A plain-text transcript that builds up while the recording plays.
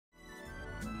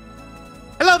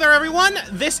there, everyone!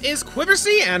 This is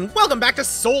Quiversee, and welcome back to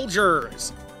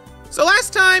Souldiers! So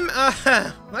last time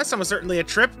was certainly a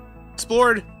trip.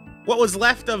 Explored what was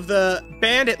left of the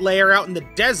bandit lair out in the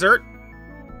desert.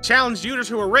 Challenged users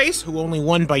to a race, who only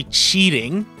won by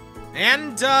cheating.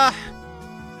 And, got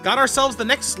ourselves the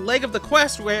next leg of the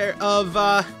quest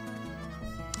what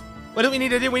do we need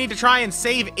to do? We need to try and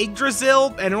save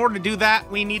Yggdrasil, and in order to do that,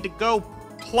 we need to go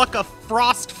pluck a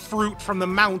frost fruit from the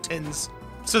mountains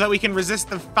so that we can resist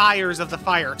the fires of the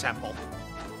fire temple.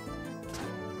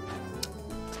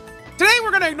 Today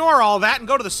we're gonna ignore all that and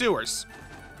go to the sewers.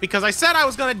 Because I said I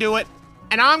was gonna do it,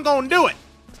 and I'm gonna do it.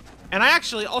 And I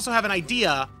actually also have an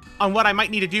idea on what I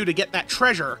might need to do to get that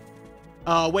treasure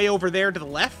way over there to the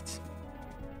left.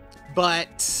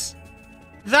 But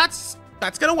that's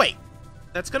gonna wait.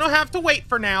 That's gonna have to wait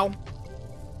for now.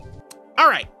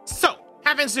 Alright, so,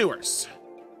 Hafin Sewers.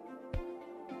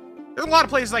 There's a lot of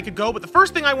places I could go, but the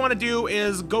first thing I want to do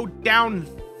is go down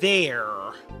there.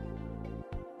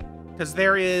 Because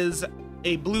there is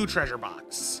a blue treasure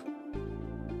box.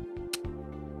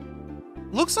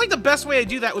 Looks like the best way to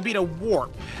do that would be to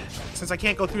warp, since I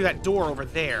can't go through that door over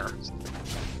there.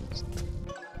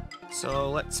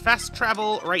 So let's fast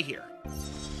travel right here.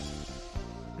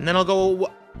 And then I'll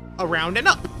go around and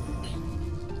up.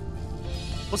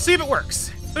 We'll see if it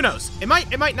works. Who knows? It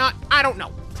might not. I don't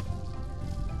know.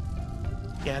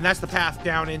 Yeah, and that's the path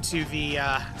down into the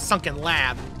sunken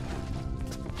lab.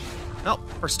 Well,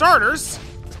 for starters,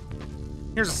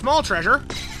 here's a small treasure.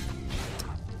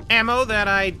 Ammo that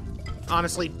I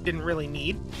honestly didn't really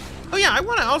need. Oh yeah, I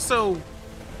want to also...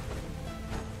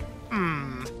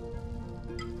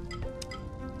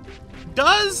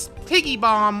 Does Piggy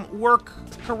Bomb work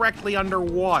correctly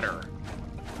underwater?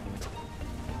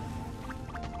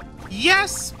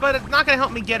 Yes, but it's not going to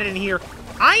help me get it in here.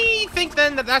 I think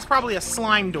then that that's probably a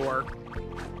slime door.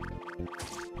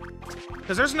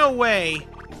 Because there's no way...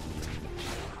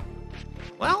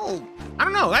 Well, I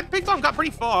don't know. That Pig Bomb got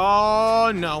pretty far.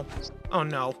 Oh, no. Oh,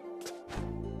 no.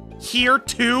 Here,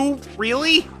 too?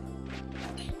 Really?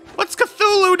 What's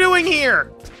Cthulhu doing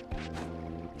here?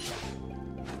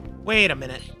 Wait a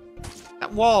minute.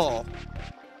 That wall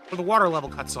where the water level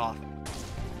cuts off.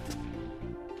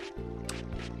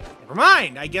 Never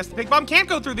mind. I guess the Pig Bomb can't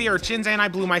go through the urchins, and I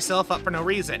blew myself up for no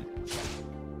reason.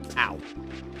 Ow.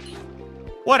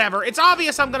 Whatever. It's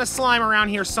obvious I'm gonna slime around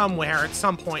here somewhere at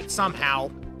some point,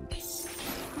 somehow.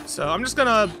 So I'm just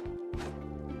gonna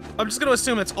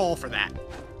assume it's all for that.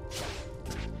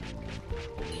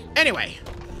 Anyway.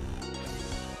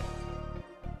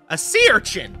 A sea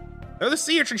urchin. Throw the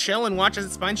sea urchin shell and watch as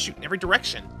its spine shoot in every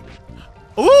direction.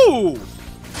 Ooh!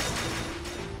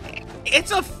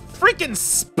 It's a freaking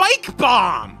spike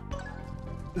bomb!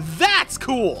 That's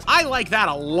cool! I like that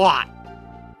a lot.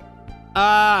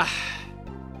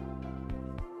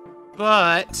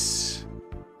 But...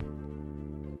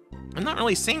 I'm not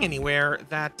really seeing anywhere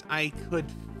that I could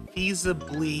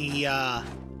feasibly,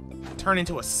 turn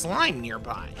into a slime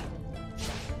nearby.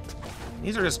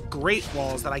 These are just great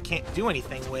walls that I can't do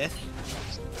anything with.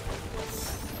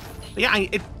 But yeah,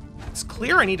 it's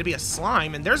clear I need to be a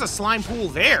slime, and there's a slime pool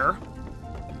there.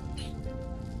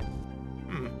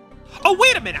 Oh,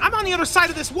 wait a minute! I'm on the other side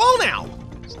of this wall now!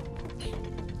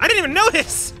 I didn't even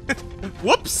notice!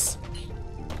 Whoops!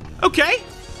 Okay.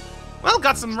 Well,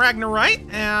 got some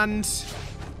Ragnarite, and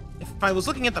if I was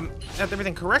looking at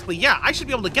everything correctly, yeah, I should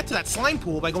be able to get to that slime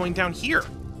pool by going down here.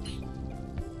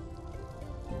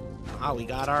 Ah, we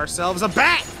got ourselves a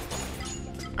bat!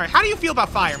 Alright, how do you feel about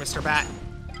fire, Mr. Bat?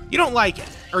 You don't like it,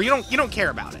 or you don't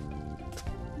care about it.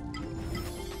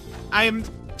 I'm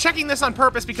checking this on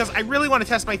purpose because I really want to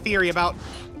test my theory about...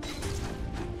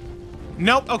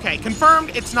 Nope, okay,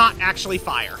 confirmed it's not actually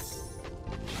fire.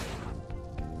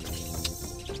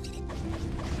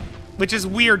 Which is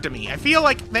weird to me. I feel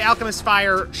like the Alchemist's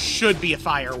Fire should be a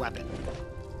fire weapon.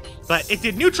 But it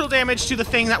did neutral damage to the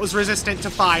thing that was resistant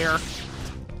to fire.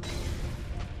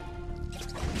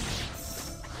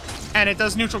 And it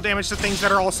does neutral damage to things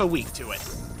that are also weak to it.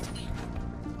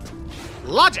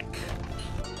 Logic.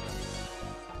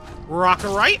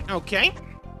 Rockerite, okay.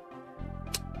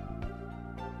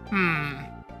 I'm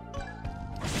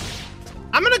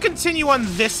gonna continue on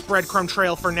this breadcrumb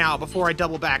trail for now before I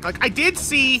double back. Like, I did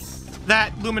see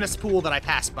that luminous pool that I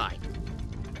passed by.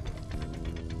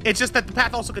 It's just that the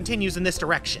path also continues in this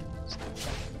direction.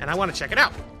 And I want to check it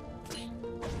out.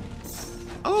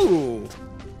 Oh!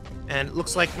 And it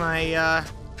looks like my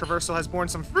traversal has borne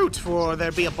some fruit, for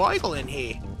there be a bogle in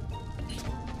here.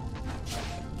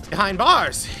 Behind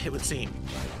bars, it would seem.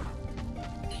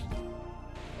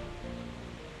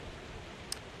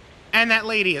 And that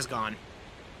lady is gone.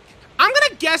 I'm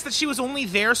gonna guess that she was only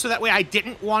there so that way I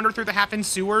didn't wander through the Hafin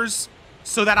Sewers,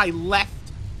 so that I left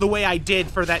the way I did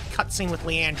for that cutscene with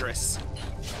Leandris.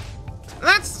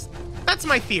 That's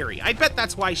my theory. I bet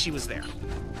that's why she was there.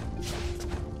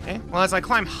 Okay, well, as I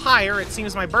climb higher, it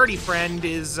seems my birdie friend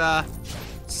is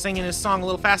singing his song a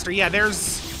little faster. Yeah,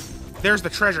 there's the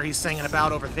treasure he's singing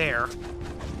about over there.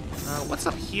 What's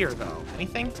up here, though?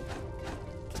 Anything?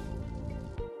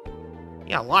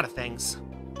 Yeah, a lot of things.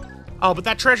 Oh, but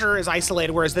that treasure is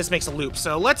isolated, whereas this makes a loop.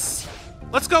 So let's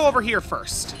go over here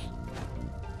first.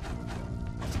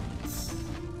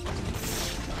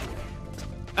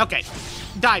 Okay,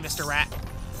 die, Mr. Rat.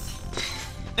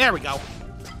 There we go.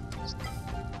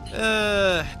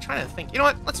 Trying to think. You know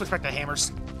what? Let's switch back to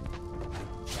hammers.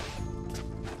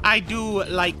 I do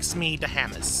likes me the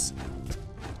hammers.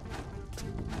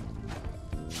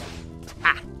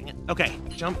 Ah, dang it. Okay,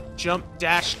 jump, jump,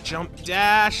 dash, jump,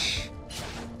 dash.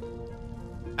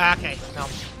 Okay, no.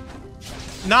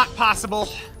 Not possible.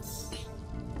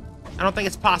 I don't think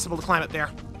it's possible to climb up there.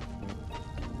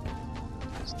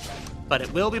 But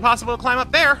it will be possible to climb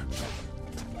up there.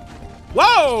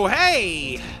 Whoa,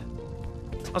 hey!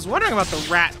 I was wondering about the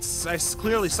rats. I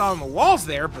clearly saw on the walls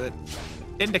there, but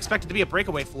didn't expect it to be a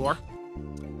breakaway floor.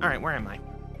 All right, where am I?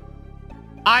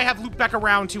 I have looped back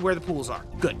around to where the pools are.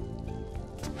 Good.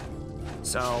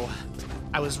 So,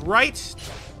 I was right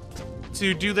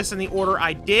to do this in the order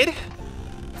I did.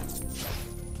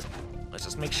 Let's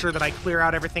just make sure that I clear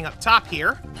out everything up top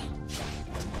here.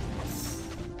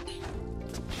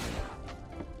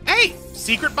 Hey,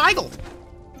 secret Beagle.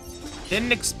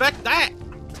 Didn't expect that.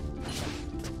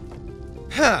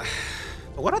 Huh.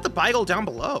 But what about the Beagle down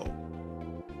below?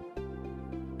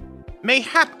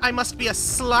 Mayhap I must be a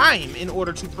slime in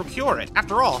order to procure it.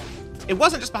 After all, it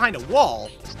wasn't just behind a wall.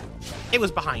 It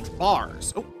was behind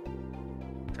bars. Oh,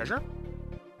 treasure?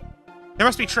 There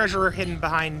must be treasure hidden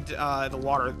behind the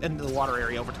water, in the water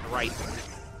area over to the right.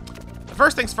 But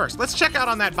first things first, let's check out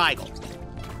on that Beagle.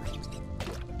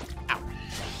 Ow.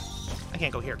 I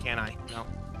can't go here, can I? No.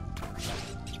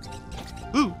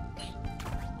 Ooh.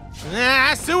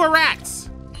 Ah, sewer rats!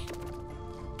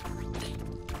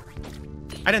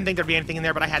 I didn't think there'd be anything in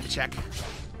there, but I had to check.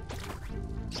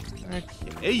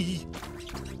 Okay.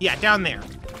 Yeah, down there.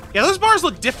 Yeah, those bars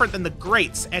look different than the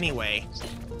grates anyway.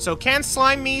 So can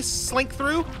Slime Me slink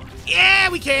through? Yeah,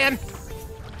 we can!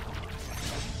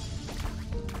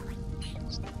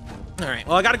 Alright,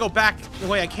 well, I gotta go back the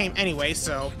way I came anyway,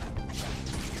 so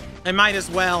I might as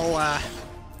well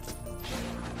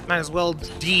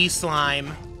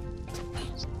de-slime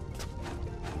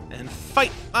and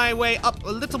fight my way up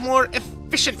a little more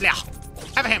efficiently.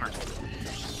 Have a hammer.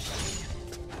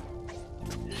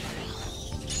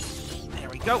 There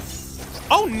we go.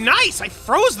 Oh, nice! I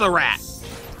froze the rat.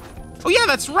 Oh, yeah,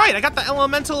 that's right. I got the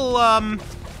elemental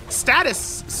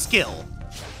status skill,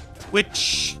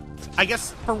 which I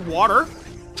guess for water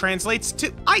translates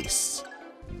to ice.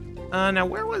 Now,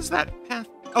 where was that path?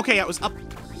 Okay, it was up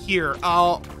here.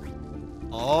 Oh.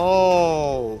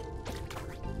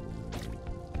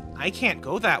 I can't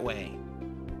go that way.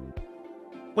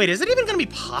 Wait, is it even going to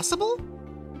be possible?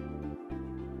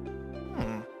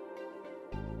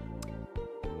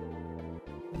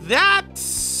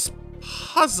 That's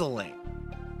puzzling.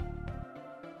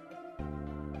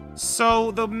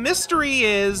 So the mystery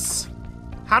is,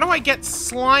 how do I get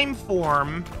slime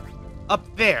form up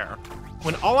there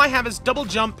when all I have is double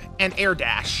jump and air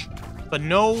dash, but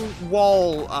no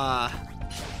wall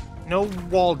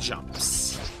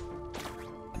jumps?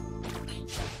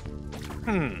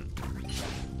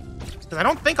 Because I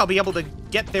don't think I'll be able to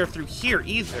get there through here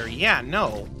either. Yeah,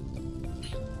 no.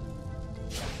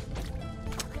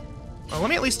 Well, let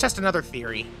me at least test another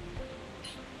theory.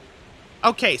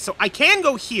 Okay, so I can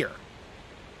go here.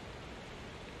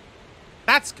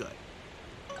 That's good.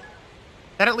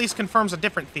 That at least confirms a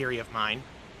different theory of mine.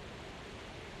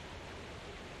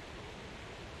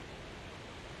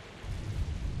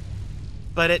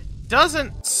 But it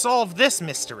doesn't solve this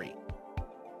mystery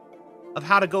of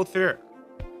how to go through.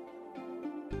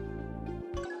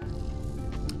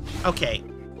 Okay.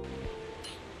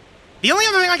 The only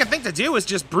other thing I can think to do is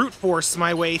just brute force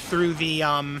my way through the,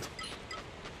 I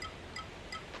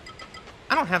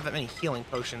don't have that many healing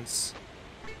potions.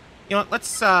 You know what,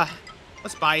 let's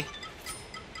buy.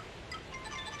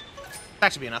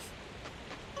 That should be enough.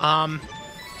 But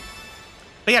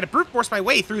yeah, to brute force my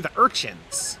way through the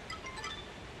urchins.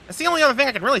 That's the only other thing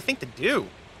I can really think to do.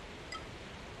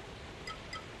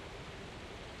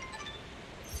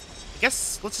 I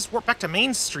guess let's just warp back to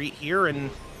Main Street here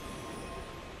and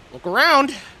look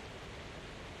around.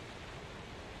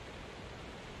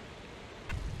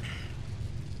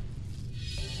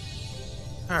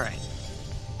 Alright.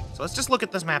 So let's just look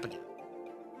at this map again.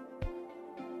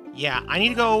 Yeah, I need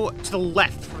to go to the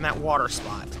left from that water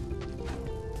spot.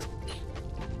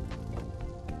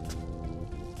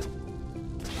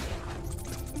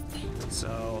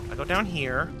 So, I go down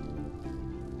here.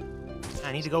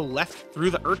 I need to go left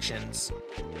through the urchins.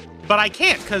 But I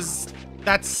can't, because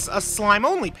that's a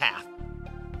slime-only path.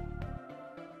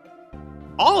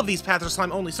 All of these paths are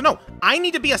slime-only, so no, I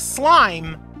need to be a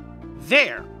slime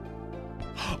there.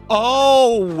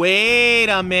 Oh, wait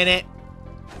a minute.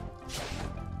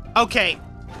 Okay,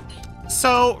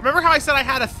 so remember how I said I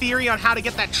had a theory on how to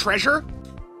get that treasure?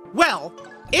 Well,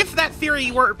 if that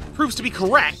theory proves to be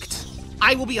correct,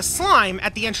 I will be a slime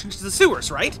at the entrance to the sewers,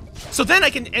 right? So then I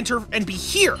can enter and be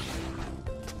here.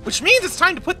 Which means it's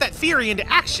time to put that theory into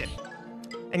action.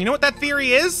 And you know what that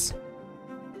theory is?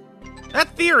 That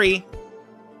theory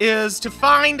is to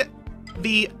find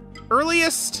the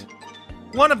earliest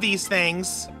one of these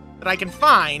things that I can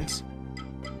find.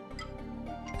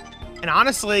 And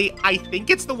honestly, I think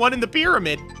it's the one in the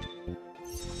pyramid.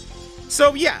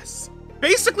 So yes,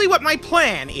 basically what my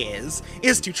plan is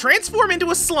to transform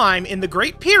into a slime in the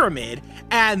Great Pyramid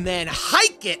and then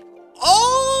hike it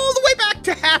all the way back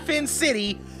to Hafin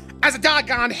City as a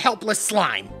doggone helpless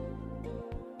slime.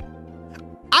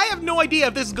 I have no idea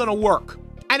if this is gonna work.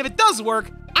 And if it does work,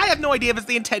 I have no idea if it's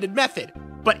the intended method.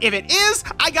 But if it is,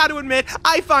 I gotta admit,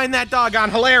 I find that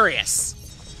doggone hilarious.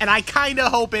 And I kinda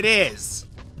hope it is.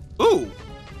 Ooh.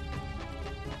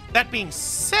 That being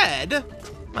said,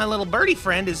 my little birdie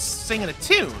friend is singing a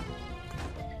tune.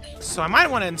 So I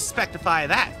might want to inspectify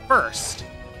that first.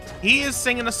 He is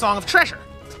singing a song of treasure.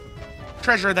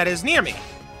 Treasure that is near me.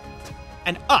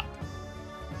 And up.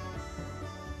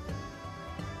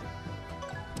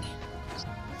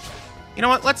 You know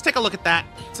what? Let's take a look at that.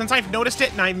 Since I've noticed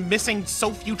it and I'm missing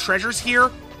so few treasures here,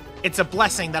 it's a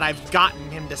blessing that I've gotten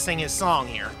him to sing his song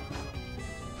here.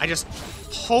 I just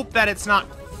hope that it's not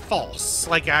false,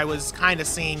 like I was kind of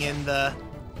seeing in the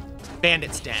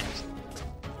Bandit's Den.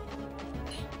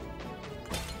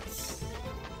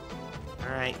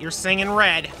 Alright, you're singing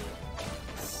red.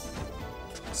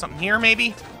 Something here,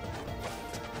 maybe?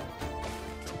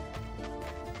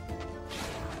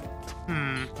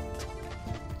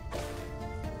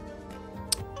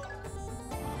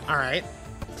 Alright.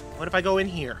 What if I go in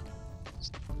here?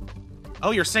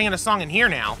 Oh, you're singing a song in here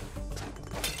now.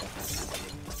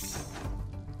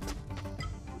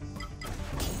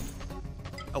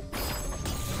 Oh.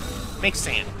 Make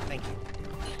sand. Thank you.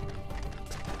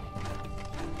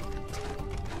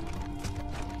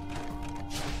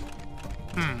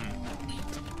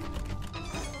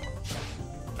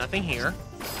 Nothing here.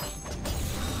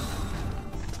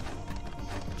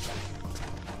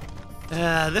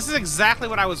 This is exactly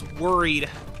what I was worried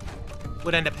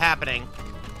would end up happening.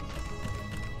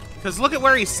 Because look at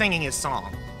where he's singing his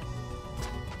song.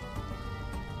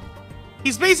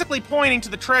 He's basically pointing to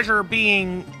the treasure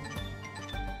being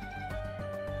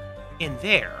in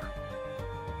there.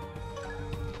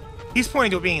 He's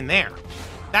pointing to it being in there.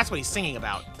 That's what he's singing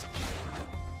about.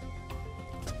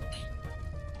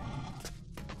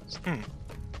 Okay,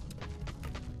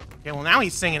 well now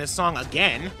he's singing his song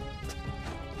again.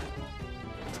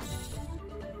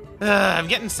 I'm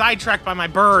getting sidetracked by my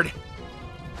bird.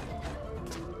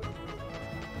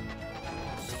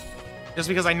 Just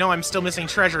because I know I'm still missing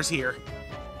treasures here.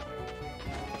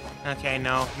 Okay,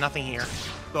 no, nothing here.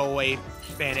 Go away,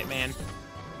 Bandit Man.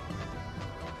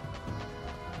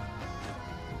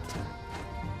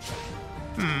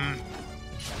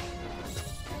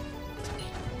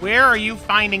 Where are you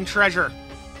finding treasure?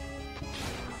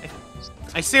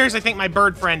 I seriously think my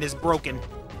bird friend is broken.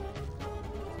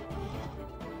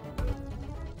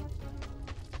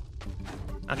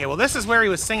 Okay, well this is where he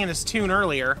was singing his tune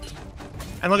earlier.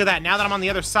 And look at that, now that I'm on the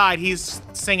other side, he's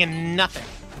singing nothing.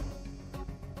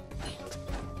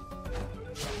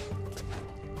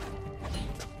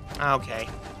 Okay.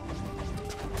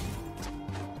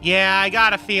 Yeah, I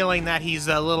got a feeling that he's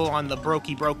a little on the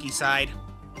brokey side.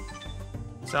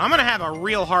 So I'm gonna have a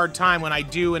real hard time when I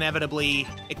do inevitably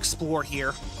explore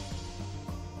here.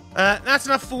 That's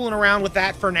enough fooling around with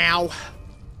that for now.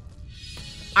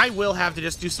 I will have to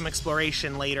just do some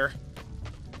exploration later.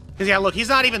 Because, yeah, look, he's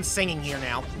not even singing here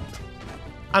now.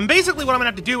 Basically what I'm gonna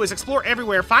have to do is explore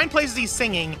everywhere, find places he's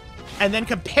singing, and then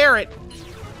compare it,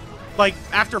 like,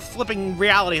 after flipping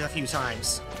realities a few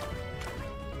times.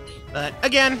 But,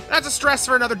 again, that's a stress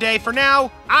for another day. For now,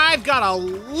 I've got a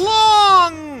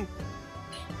long...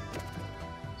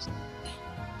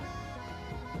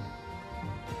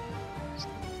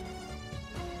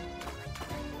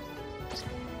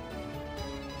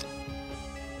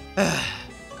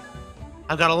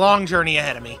 I've got a long journey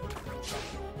ahead of me.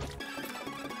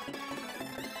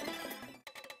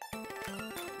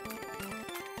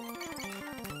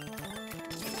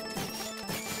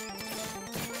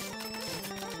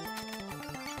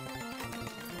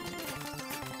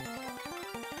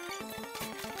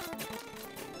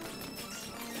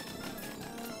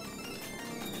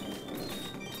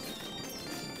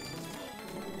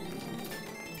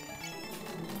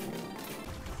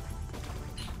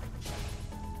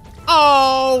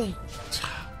 Oh!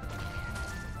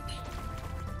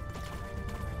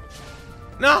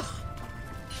 No!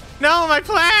 No, my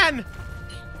plan!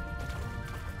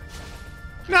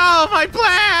 No, my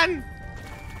plan!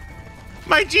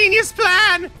 My genius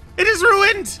plan! It is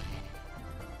ruined!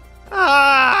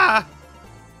 Ah!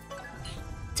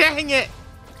 Dang it!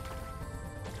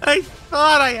 I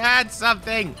thought I had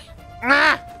something!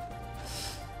 Ah!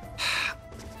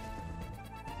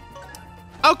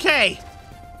 Okay.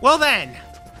 Well then,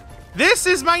 this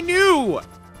is my new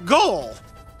goal.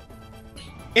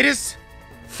 It is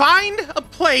find a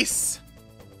place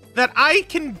that I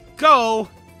can go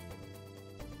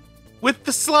with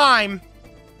the slime.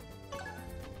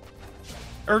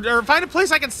 Or find a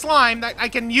place I can slime that I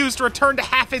can use to return to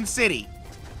Hafin City.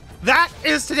 That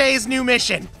is today's new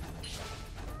mission.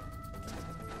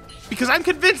 Because I'm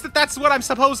convinced that that's what I'm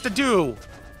supposed to do.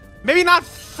 Maybe not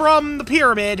from the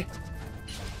pyramid.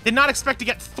 Did not expect to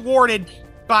get thwarted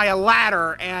by a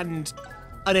ladder and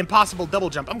an impossible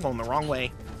double jump. I'm going the wrong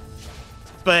way.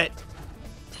 But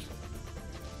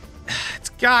it's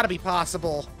gotta be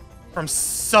possible from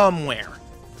somewhere.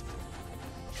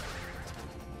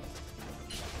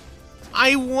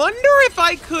 I wonder if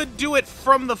I could do it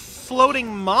from the floating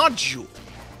module.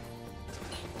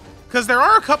 Because there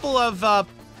are a couple of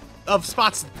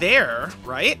spots there,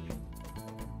 right?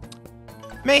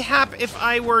 Mayhap if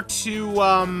I were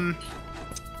to,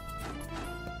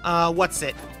 what's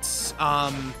it?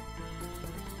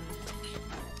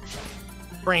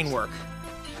 Brain work.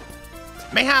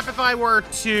 Mayhap if I were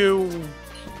to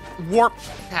warp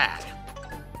pad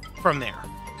from there.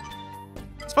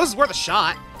 I suppose it's worth a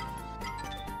shot.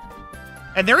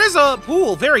 And there is a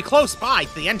pool very close by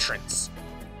the entrance.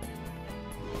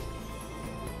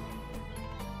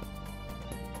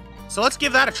 So let's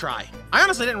give that a try. I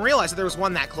honestly didn't realize that there was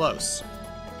one that close.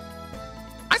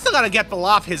 I still gotta get Bill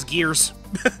off his gears.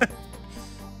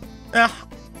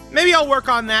 Maybe I'll work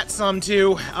on that some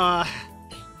too,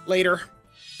 later.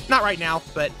 Not right now,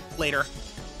 but later.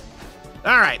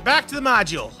 Alright, back to the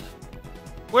module.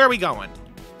 Where are we going?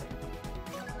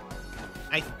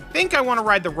 I think I want to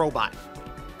ride the robot.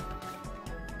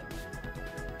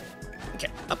 Okay,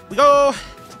 up we go.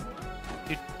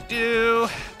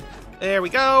 There we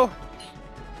go.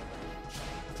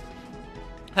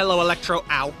 Hello, Electro.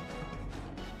 Ow.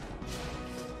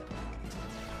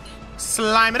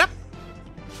 Slime it up.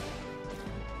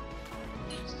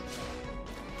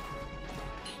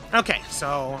 Okay,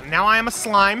 so now I am a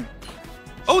slime.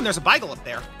 Oh, and there's a Beagle up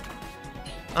there.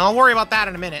 I'll worry about that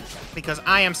in a minute, because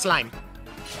I am slime.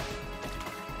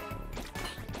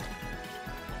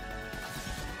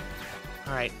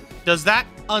 Alright, does that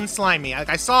unslime me?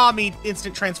 I saw me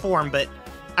instant transform, but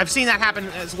I've seen that happen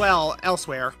as well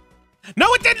elsewhere.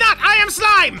 No, it did not! I am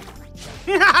slime!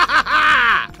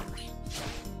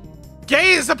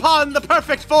 Gaze upon the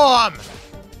perfect form!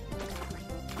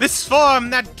 This form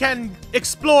that can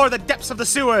explore the depths of the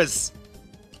sewers.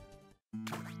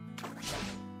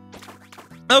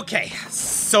 Okay,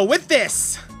 so with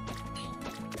this...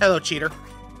 Hello, cheater.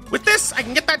 With this, I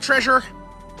can get that treasure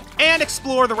and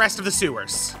explore the rest of the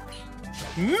sewers.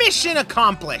 Mission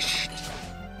accomplished.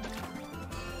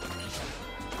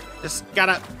 Just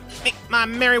gotta make my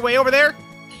merry way over there.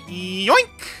 Yoink!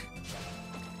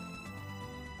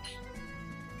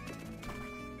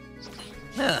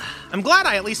 I'm glad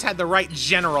I at least had the right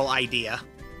general idea.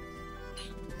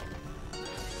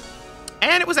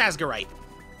 And it was Asgarite.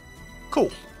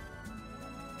 Cool.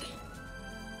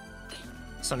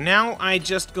 So now I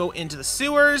just go into the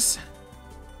sewers.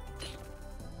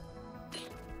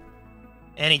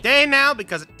 Any day now,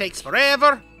 because it takes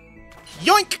forever.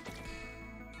 Yoink!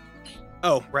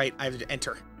 Oh, right, I have to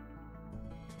enter.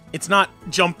 It's not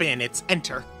jump in, it's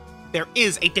enter. There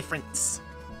is a difference.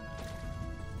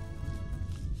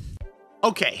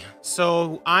 Okay,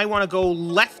 so I want to go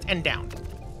left and down.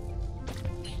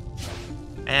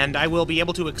 And I will be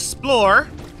able to explore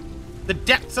the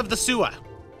depths of the sewer.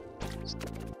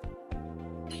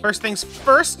 First things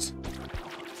first,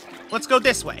 let's go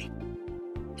this way.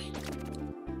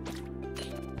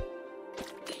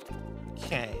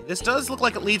 Okay, this does look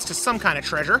like it leads to some kind of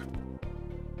treasure.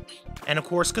 And of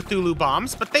course, Cthulhu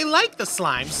bombs, but they like the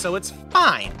slimes, so it's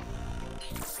fine.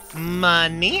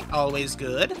 Money, always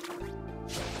good.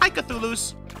 Hi,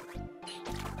 Cthulhus.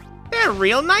 They're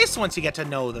real nice once you get to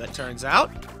know them, it turns out.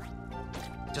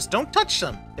 Just don't touch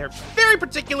them. They're very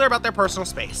particular about their personal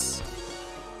space.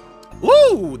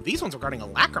 Ooh, these ones are guarding a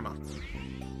lacrima.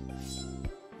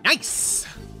 Nice.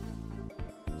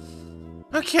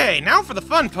 Okay, now for the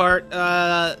fun part,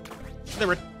 the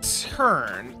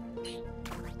return.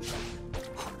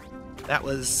 That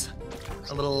was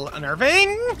a little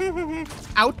unnerving.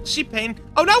 Ouchie pain.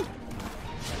 Oh no!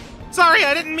 Sorry,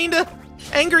 I didn't mean to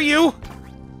anger you.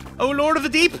 Oh, Lord of the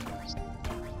Deep.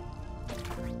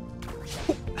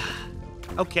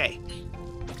 Okay.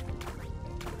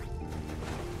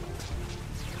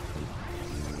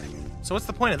 So what's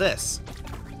the point of this?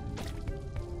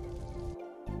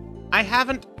 I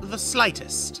haven't the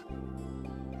slightest.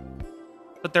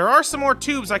 But there are some more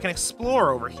tubes I can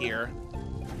explore over here.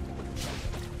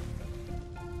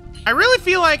 I really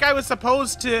feel like I was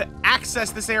supposed to access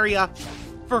this area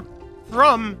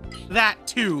from that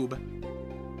tube.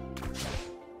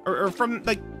 Or from,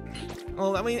 like...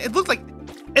 Well, I mean, it looks like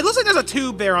there's a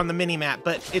tube there on the mini-map,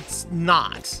 but it's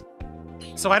not.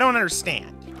 So I don't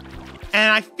understand.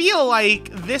 And I feel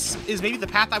like this is maybe the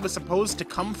path I was supposed to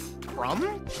come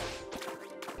from?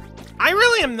 I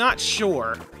really am not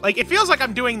sure. Like, it feels like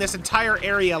I'm doing this entire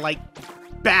area, like,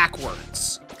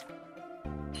 backwards.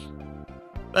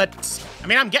 But, I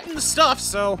mean, I'm getting the stuff,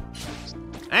 so...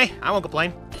 Hey, I won't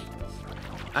complain.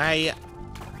 I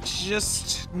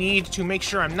just need to make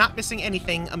sure I'm not missing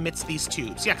anything amidst these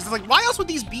tubes. Yeah, because it's like, why else would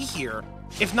these be here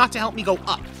if not to help me go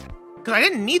up? Because I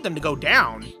didn't need them to go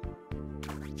down.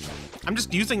 I'm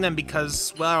just using them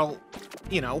because, well,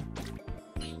 you know,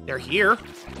 they're here.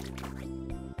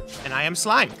 And I am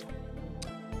slime.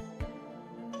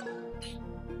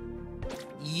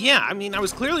 Yeah, I mean, I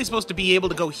was clearly supposed to be able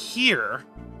to go here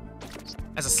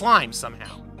as a slime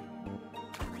somehow.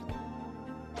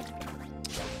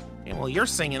 Okay, well, you're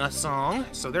singing a song,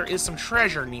 so there is some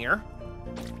treasure near.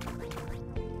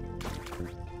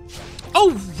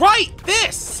 Oh, right!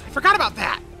 This! I forgot about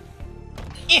that!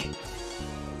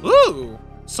 Ooh!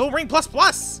 Soul Ring plus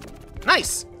plus!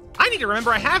 Nice! I need to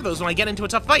remember I have those when I get into a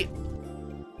tough fight.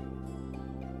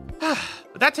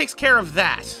 But that takes care of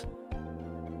that.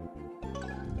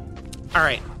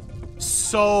 Alright.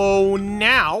 So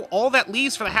now, all that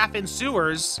leaves for the Hafin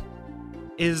Sewers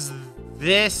is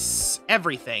this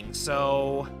everything.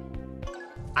 So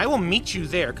I will meet you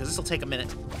there, because this will take a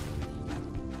minute.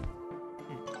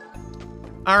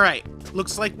 Alright.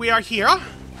 Looks like we are here.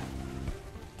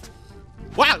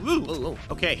 Wow! Ooh.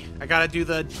 Okay, I gotta do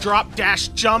the drop, dash,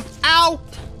 jump. Ow!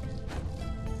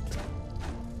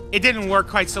 It didn't work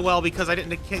quite so well because I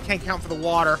can't count for the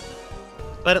water.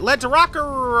 But it led to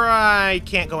rocker. I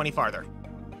can't go any farther.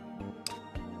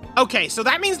 Okay, so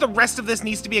that means the rest of this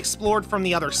needs to be explored from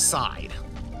the other side.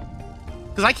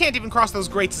 Because I can't even cross those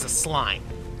grates as a slime.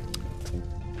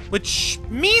 Which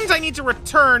means I need to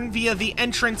return via the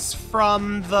entrance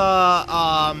from the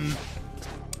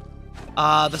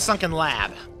sunken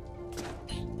lab.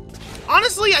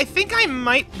 Honestly, I think I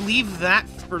might leave that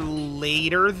for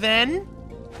later then.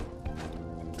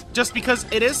 Just because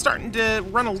it is starting to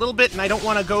run a little bit and I don't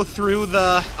want to go through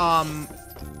the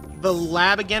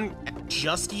lab again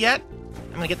just yet.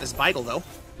 I'm gonna get this Vital though.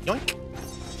 Yoink.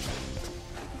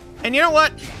 And you know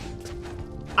what?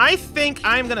 I think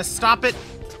I'm gonna stop it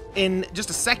in just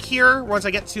a sec here once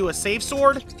I get to a save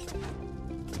sword.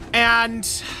 And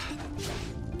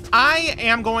I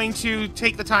am going to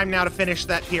take the time now to finish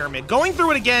that pyramid. Going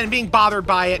through it again and being bothered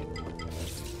by it,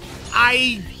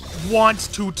 I want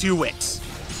to do it.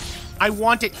 I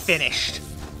want it finished.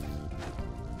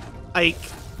 Like,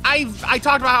 I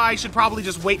talked about how I should probably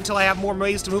just wait until I have more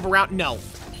ways to move around. No,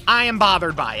 I am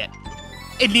bothered by it.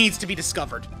 It needs to be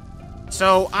discovered.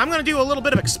 So I'm gonna do a little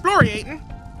bit of explorating.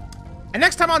 And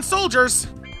next time on Souldiers,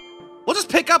 we'll just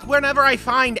pick up whenever I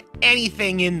find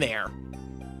anything in there.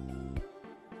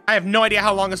 I have no idea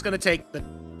how long it's gonna take, but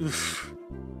oof,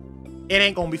 it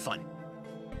ain't gonna be fun.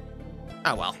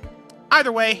 Oh well.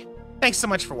 Either way, thanks so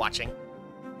much for watching.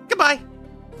 Goodbye.